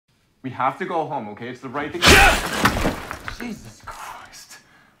We have to go home, okay? It's the right thing. Jesus Christ.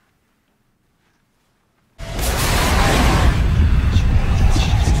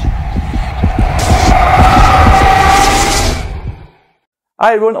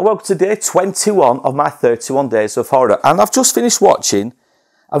 Hi everyone, and welcome to day 21 of my 31 days of horror. And I've just finished watching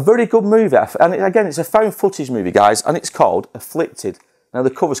a very good movie. And again, it's a found footage movie, guys, and it's called Afflicted. Now,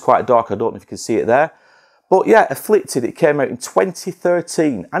 the cover's quite dark, I don't know if you can see it there. But yeah, Afflicted, it came out in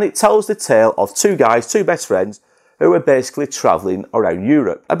 2013, and it tells the tale of two guys, two best friends, who are basically travelling around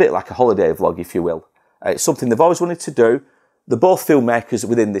Europe. A bit like a holiday vlog, if you will. It's something they've always wanted to do. They're both filmmakers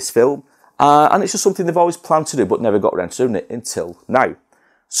within this film, and it's just something they've always planned to do, but never got around to doing it until now.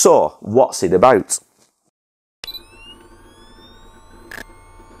 So, what's it about?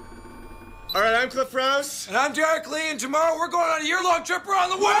 Alright, I'm Clif Prowse. And I'm Derek Lee, and tomorrow we're going on a year-long trip around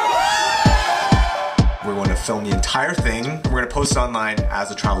the world! We're going to film the entire thing. We're going to post it online as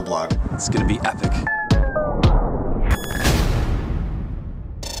a travel blog. It's gonna be epic.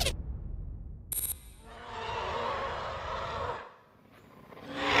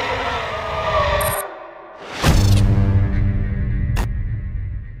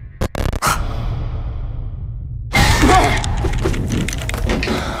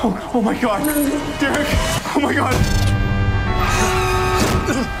 Oh my God, Derek! Oh my God!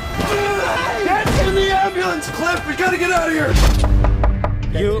 Get in the ambulance, Cliff! We gotta get out of here!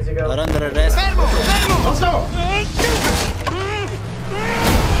 You are under arrest. Let's go!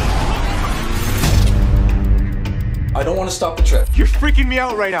 I don't want to stop the trip. You're freaking me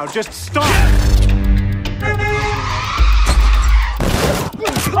out right now. Just stop!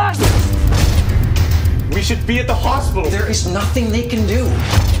 We should be at the hospital. There is nothing they can do.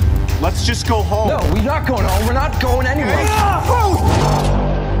 Let's just go home. No, we're not going home. We're not going anywhere.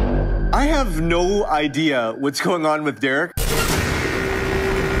 I have no idea what's going on with Derek. Okay,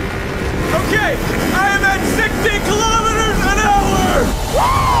 I am at 60 kilometers an hour!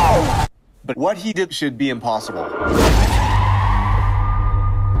 Woo! But what he did should be impossible.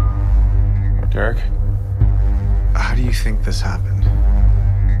 Derek, how do you think this happened?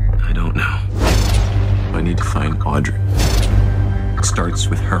 I don't know. I need to find Audrey. It starts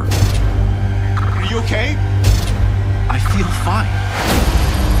with her. Are you okay? I feel fine.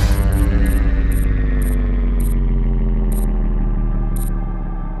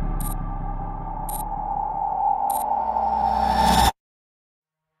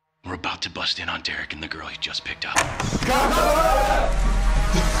 We're about to bust in on Derek and the girl he just picked up.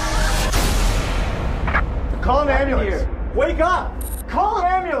 Call an ambulance. Wake up! Call an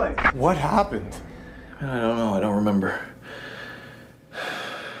ambulance! What happened? I don't know. I don't remember.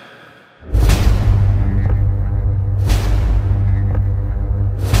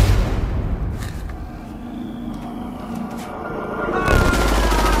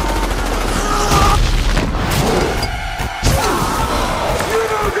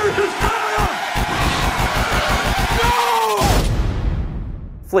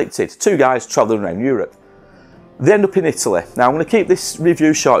 Afflicted, two guys travelling around Europe. They end up in Italy. Now, I'm going to keep this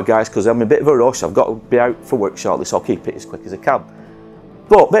review short, guys, because I'm in a bit of a rush. I've got to be out for work shortly, so I'll keep it as quick as I can.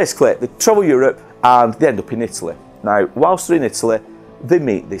 But basically, they travel Europe and they end up in Italy. Now, whilst they're in Italy, they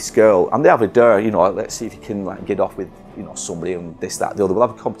meet this girl and they have a dare, you know, let's see if you can like get off with, you know, somebody and this, that, the other. We'll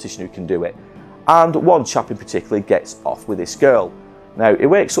have a competition who can do it. And one chap in particular gets off with this girl. Now, he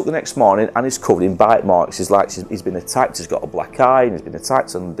wakes up the next morning and he's covered in bite marks. He's like, he's been attacked, he's got a black eye, and he's been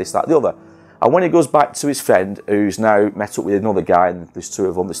attacked and this, that, the other. And when he goes back to his friend, who's now met up with another guy, and there's two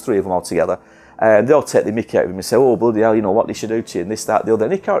of them, there's three of them all together, and they'll take the mickey out of him and say, oh, bloody hell, you know, what did she do to you, and this, that, the other.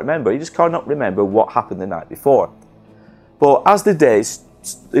 And he can't remember, he just cannot remember what happened the night before. But as the days,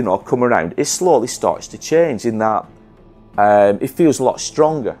 you know, come around, it slowly starts to change in that it feels a lot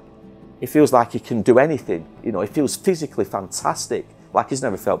stronger. It feels like he can do anything, you know, it feels physically fantastic, like he's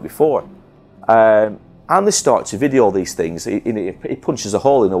never felt before. And they start to video these things. He punches a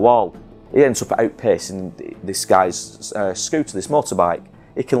hole in a wall. He ends up outpacing this guy's scooter, this motorbike.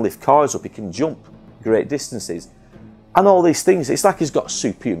 He can lift cars up, he can jump great distances. And all these things, it's like he's got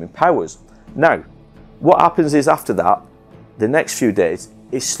superhuman powers. Now, what happens is after that, the next few days,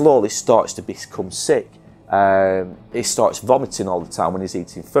 he slowly starts to become sick. He starts vomiting all the time when he's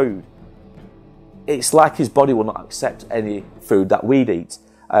eating food. It's like his body will not accept any food that we'd eat.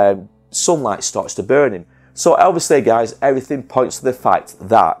 Sunlight starts to burn him. So obviously, guys, everything points to the fact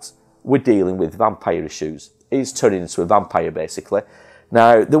that we're dealing with vampire issues. He's turning into a vampire, basically.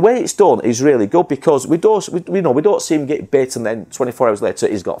 Now, the way it's done is really good because we don't see him get bit and then 24 hours later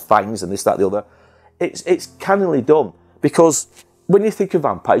he's got fangs and this, that, the other. It's cannily done because when you think of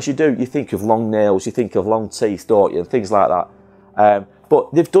vampires, you think of long nails, you think of long teeth, don't you, and things like that.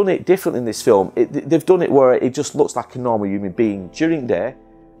 But they've done it differently in this film. They've done it where it just looks like a normal human being during day,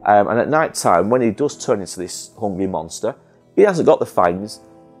 and at night time, when he does turn into this hungry monster, he hasn't got the fangs.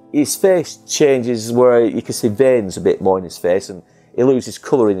 His face changes where you can see veins a bit more in his face, and he loses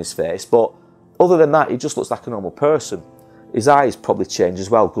colour in his face. But other than that, he just looks like a normal person. His eyes probably change as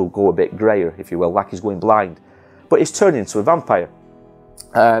well, go a bit greyer, if you will, like he's going blind. But he's turning into a vampire.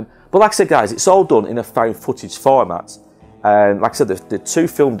 But like I said, guys, it's all done in a found footage format. Like I said, the two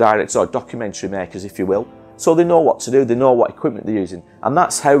film directors are documentary makers, if you will, so they know what to do, they know what equipment they're using, and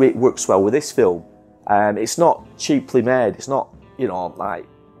that's how it works well with this film. It's not cheaply made, it's not, you know, like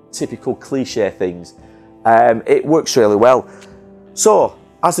typical cliche things. It works really well. So,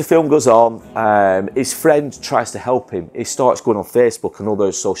 as the film goes on, his friend tries to help him. He starts going on Facebook and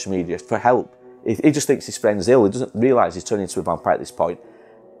other social media for help. He just thinks his friend's ill, he doesn't realise he's turning into a vampire at this point.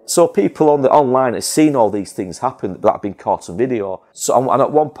 So people online have seen all these things happen that have been caught on video. So, and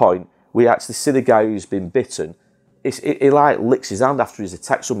at one point, we actually see the guy who's been bitten. He like licks his hand after he's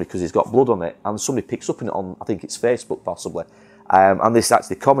attacked somebody because he's got blood on it, and somebody picks up on it on, I think it's Facebook possibly, and this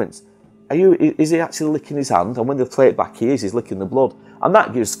actually comments, is he actually licking his hand? And when they play it back, he's licking the blood, and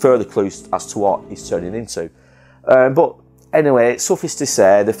that gives further clues as to what he's turning into. But anyway, suffice to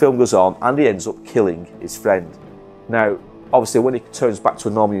say, the film goes on, and he ends up killing his friend. Now, obviously, when he turns back to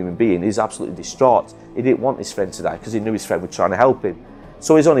a normal human being, he's absolutely distraught. He didn't want his friend to die because he knew his friend was trying to help him.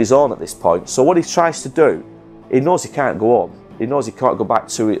 So he's on his own at this point. So what he tries to do, he knows he can't go on. He knows he can't go back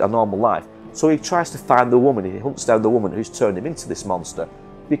to a normal life. So he tries to find the woman. He hunts down the woman who's turned him into this monster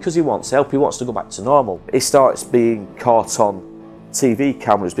because he wants help. He wants to go back to normal. He starts being caught on TV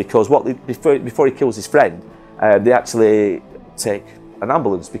cameras because before he kills his friend, they actually take an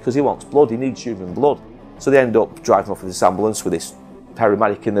ambulance because he wants blood. He needs human blood. So they end up driving off with this ambulance with this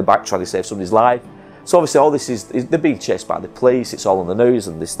paramedic in the back trying to save somebody's life. So obviously all this is they're being chased by the police, it's all on the news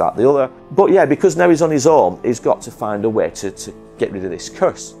and this, that, the other. But yeah, because now he's on his own, he's got to find a way to get rid of this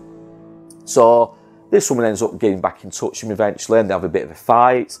curse. So this woman ends up getting back in touch with him eventually, and they have a bit of a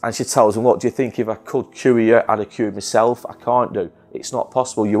fight. And she tells him, look, do you think if I could cure you, I'd have cured myself? I can't do. It's not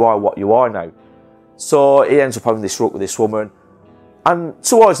possible. You are what you are now. So he ends up having this rut with this woman. And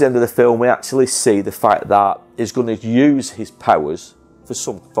towards the end of the film, we actually see the fact that he's going to use his powers for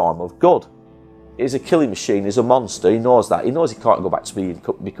some form of good. He's a killing machine, he's a monster, he knows that. He knows he can't go back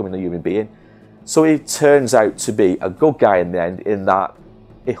to becoming a human being. So he turns out to be a good guy in the end, in that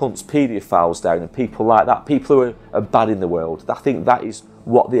he hunts paedophiles down and people like that, people who are bad in the world. I think that is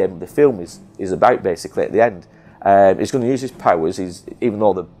what the end of the film is about, basically, at the end. He's going to use his powers, even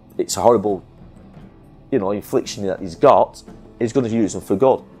though it's a horrible, you know, affliction that he's got, he's going to use them for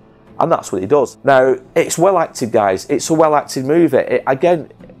good. And that's what he does. Now, it's well acted, guys. It's a well acted movie.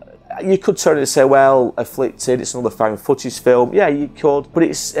 Again, you could turn it and say, well, Afflicted, it's another found footage film. Yeah, you could. But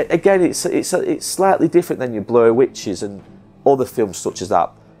it's slightly different than your Blair Witches and other films such as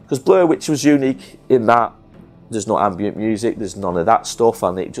that. Because Blair Witch was unique in that there's no ambient music, there's none of that stuff,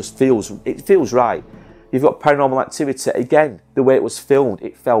 and it just feels right. You've got Paranormal Activity, again, the way it was filmed,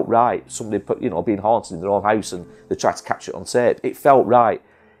 it felt right. Somebody, you know, being haunted in their own house and they tried to capture it on tape. It felt right.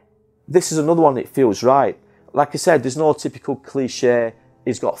 This is another one that feels right. Like I said, there's no typical cliche,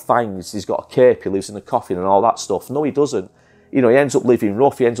 he's got fangs, he's got a cape, he lives in a coffin and all that stuff. No, he doesn't. You know, he ends up living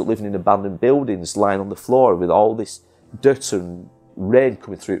rough, he ends up living in abandoned buildings, lying on the floor with all this dirt and rain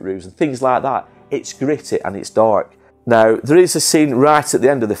coming through roofs and things like that. It's gritty and it's dark. Now, there is a scene right at the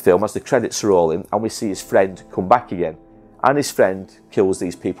end of the film as the credits are rolling, and we see his friend come back again. And his friend kills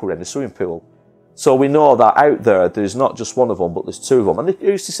these people around the swimming pool. So we know that out there's not just one of them, but there's two of them. And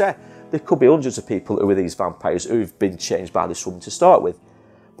who's to say, there could be hundreds of people who are these vampires who've been changed by this woman to start with.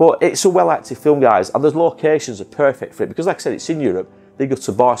 But it's a well-acted film, guys, and the locations are perfect for it. Because like I said, it's in Europe. They go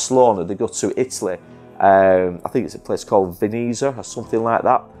to Barcelona, they go to Italy. I think it's a place called Venezia or something like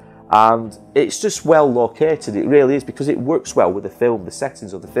that. And it's just well located, it really is, because it works well with the film, the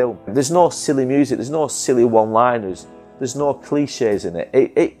settings of the film. There's no silly music, there's no silly one-liners, there's no cliches in it.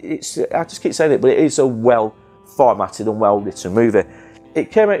 It's I just keep saying it, but it is a well-formatted and well-written movie.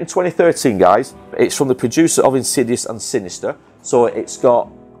 It came out in 2013, guys. It's from the producer of Insidious and Sinister, so it's got,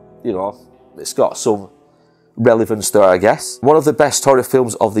 you know, it's got some relevance there, I guess. One of the best horror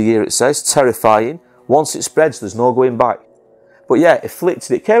films of the year, it says. Terrifying. Once it spreads, there's no going back. But yeah,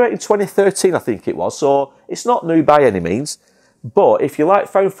 Afflicted, it came out in 2013, I think it was, so it's not new by any means. But if you like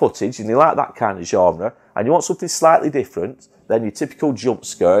found footage and you like that kind of genre, and you want something slightly different than your typical jump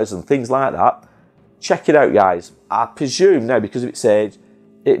scares and things like that, check it out, guys. I presume now, because of its age,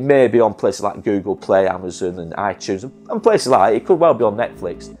 it may be on places like Google Play, Amazon and iTunes, and places like that. It could well be on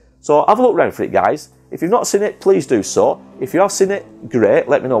Netflix. So have a look around for it, guys. If you've not seen it, please do so. If you have seen it, great,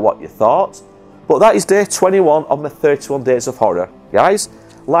 let me know what you thought. But that is day 21 of my 31 days of horror. Guys,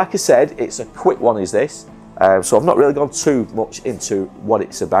 like I said, it's a quick one is this. So I've not really gone too much into what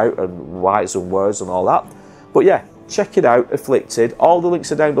it's about and whys and words and all that. But yeah, check it out, Afflicted. All the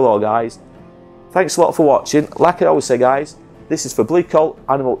links are down below, guys. Thanks a lot for watching. Like I always say, guys, this is for BLEAKHOLT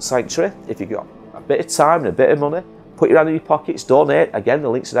Animal Sanctuary. If you've got a bit of time and a bit of money, put your hand in your pockets, donate. Again, the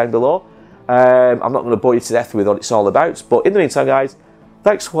links are down below. I'm not going to bore you to death with what it's all about. But in the meantime, guys,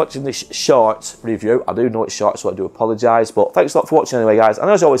 thanks for watching this short review. I do know it's short, so I do apologise. But thanks a lot for watching anyway, guys. And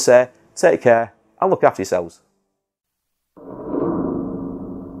as I always say, take care and look after yourselves.